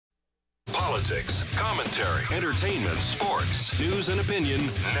Politics, commentary, entertainment, sports, news and opinion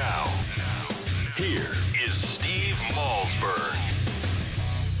now. Here is Steve Malzberg.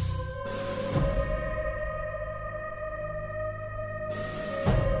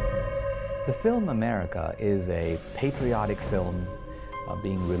 The film America is a patriotic film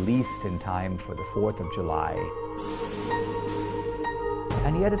being released in time for the 4th of July.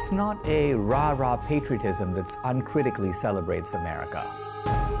 And yet it's not a rah-rah patriotism that uncritically celebrates America.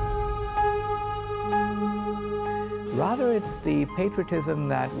 Rather, it's the patriotism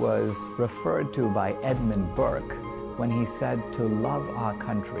that was referred to by Edmund Burke when he said, "To love our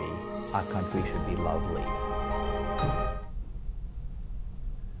country should be lovely."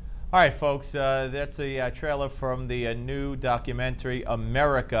 All right, folks, that's a trailer from the new documentary,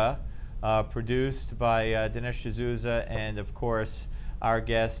 America, produced by Dinesh D'Souza and, of course, our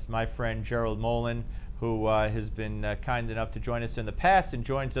guest, my friend Gerald Molen, who has been kind enough to join us in the past and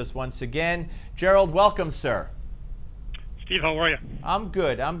joins us once again. Gerald, welcome, sir. Steve, how are you? I'm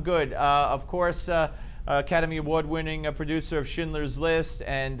good. I'm good. Of course, Academy Award-winning producer of Schindler's List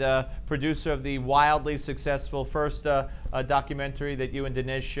and producer of the wildly successful first documentary that you and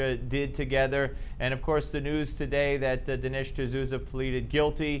Dinesh did together. And of course, the news today that Dinesh D'Souza pleaded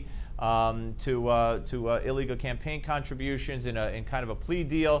guilty to illegal campaign contributions in kind of a plea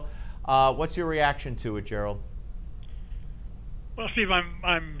deal. What's your reaction to it, Gerald? Well, Steve,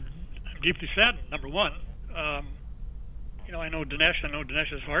 I'm deeply saddened. Number one, you know, I know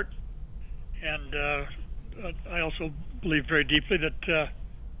Dinesh's heart. And I also believe very deeply that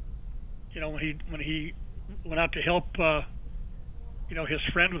you know, when he went out to help you know, his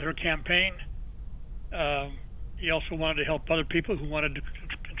friend with her campaign, he also wanted to help other people who wanted to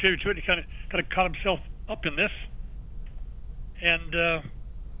contribute to it. He kind of caught himself up in this, and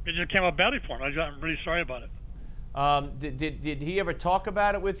it just came out badly for him. I'm really sorry about it. Did he ever talk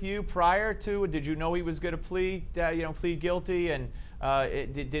about it with you prior to? Did you know he was going to plead guilty? And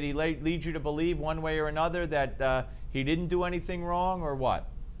did he lead you to believe one way or another that he didn't do anything wrong, or what?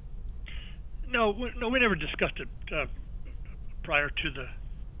 No, we never discussed it prior to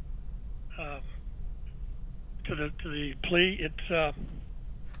the plea. It's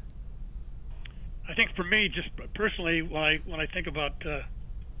I think for me, just personally, when I think about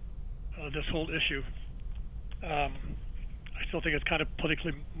this whole issue, I still think it's kind of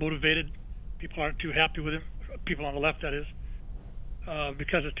politically motivated. People aren't too happy with him. People on the left, that is.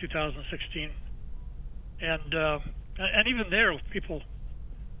 Because of 2016, and even there, people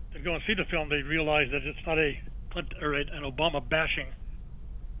that go and see the film, they realize that it's not a Clinton or an Obama bashing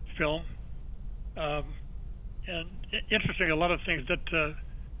film. And interesting, a lot of things that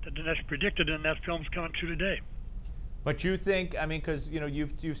Dinesh predicted in that film is coming true today. But you think, I mean, because you know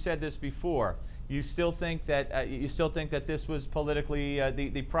you've said this before, you still think that this was politically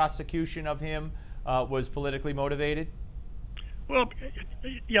the prosecution of him was politically motivated? Well,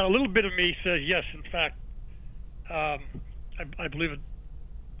 yeah, a little bit of me says yes. In fact, I believe it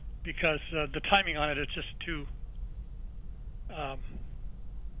because the timing on it is just too.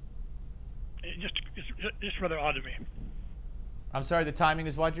 It's rather odd to me. I'm sorry, the timing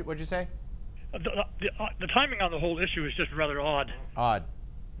is what'd you say? The timing on the whole issue is just rather odd. Odd.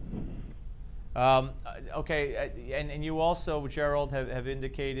 Okay, and you also, Gerald, have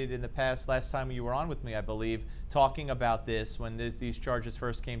indicated in the past, last time you were on with me, I believe, talking about this when these charges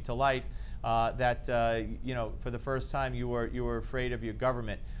first came to light, that you know, for the first time you were afraid of your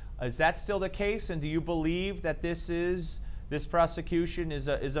government. Is that still the case? And do you believe that this prosecution is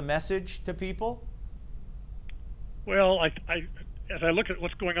a message to people? Well, as I look at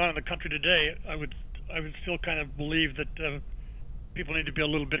what's going on in the country today, I would still kind of believe that people need to be a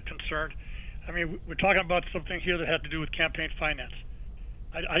little bit concerned. I mean, we're talking about something here that had to do with campaign finance.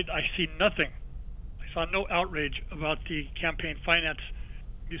 I see nothing. I saw no outrage about the campaign finance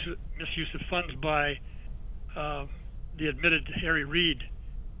misuse of funds by the admitted Harry Reid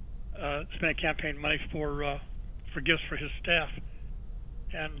spending campaign money for gifts for his staff.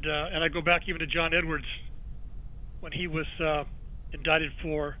 And I go back even to John Edwards when he was indicted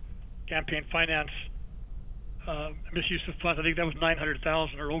for campaign finance misuse of funds. I think that was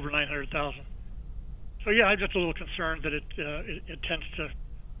 $900,000 or over $900,000. So yeah, I'm just a little concerned that it tends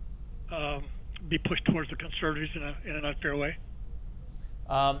to be pushed towards the conservatives in an unfair way.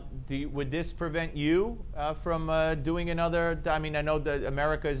 Would this prevent you from doing another? I mean, I know that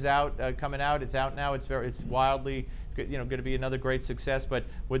America is out, coming out. It's out now. It's wildly, you know, going to be another great success. But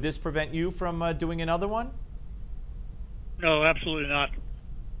would this prevent you from doing another one? No, absolutely not.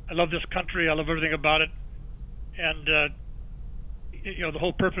 I love this country. I love everything about it. And you know, the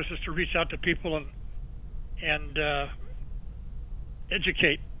whole purpose is to reach out to people and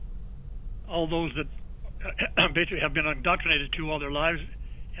educate all those that basically have been indoctrinated to all their lives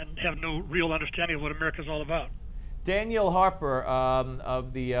and have no real understanding of what America is all about. Daniel Harper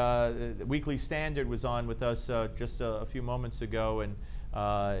of the Weekly Standard was on with us just a few moments ago and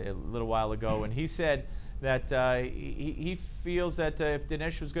a little while ago, and he said that he feels that if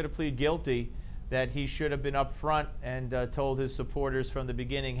Dinesh was going to plead guilty, that he should have been up front and told his supporters from the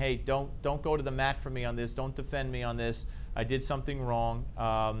beginning, hey, don't go to the mat for me on this, don't defend me on this. I did something wrong,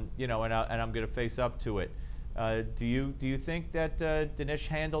 you know, and I'm going to face up to it. Do you think that Dinesh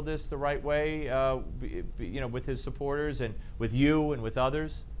handled this the right way, you know, with his supporters and with you and with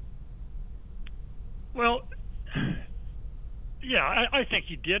others? Well, yeah, I think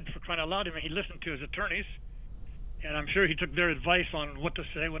he did, for crying out loud. I mean, he listened to his attorneys, and I'm sure he took their advice on what to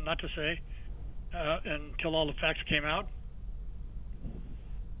say, what not to say, until all the facts came out.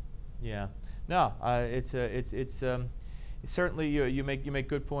 Yeah, no, it's certainly you make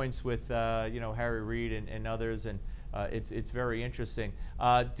good points with you know, Harry Reid and others, and it's very interesting.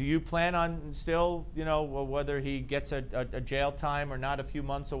 Do you plan on still, you know, whether he gets a jail time or not, a few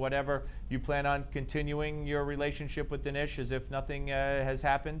months or whatever, you plan on continuing your relationship with Dinesh as if nothing has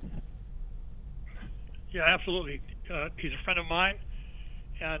happened? Yeah, absolutely. He's a friend of mine,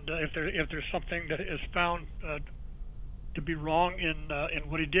 and if there's something that is found to be wrong in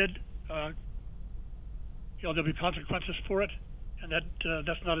what he did, you know, there'll be consequences for it, and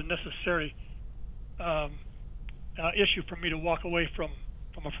that's not a necessary issue for me to walk away from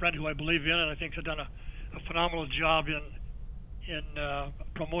a friend who I believe in, and I think has done a phenomenal job in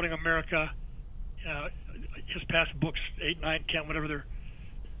promoting America. His past books, 8, 9, 10, whatever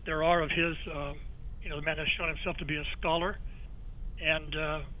there are of his, you know, the man has shown himself to be a scholar, and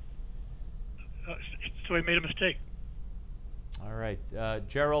so he made a mistake. All right.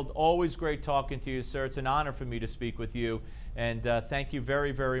 Gerald, always great talking to you, sir. It's an honor for me to speak with you, and thank you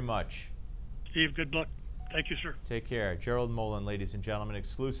very, very much. Steve, good luck. Thank you, sir. Take care. Gerald Molen, ladies and gentlemen,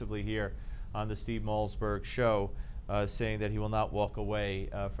 exclusively here on the Steve Malzberg Show, saying that he will not walk away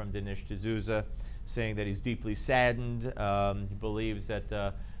from Dinesh D'Souza, saying that he's deeply saddened. He believes that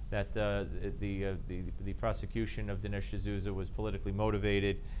the prosecution of Dinesh D'Souza was politically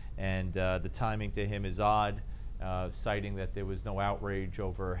motivated, and the timing to him is odd. Citing that there was no outrage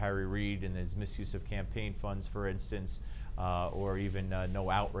over Harry Reid and his misuse of campaign funds, for instance, or even no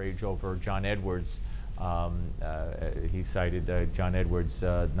outrage over John Edwards. He cited John Edwards'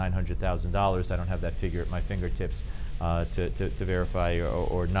 $900,000. I don't have that figure at my fingertips to verify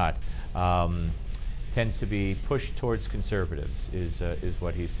or not. Tends to be pushed towards conservatives, is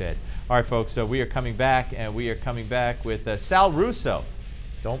what he said. All right, folks, so we are coming back, and we are coming back with Sal Russo.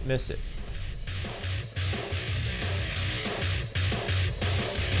 Don't miss it.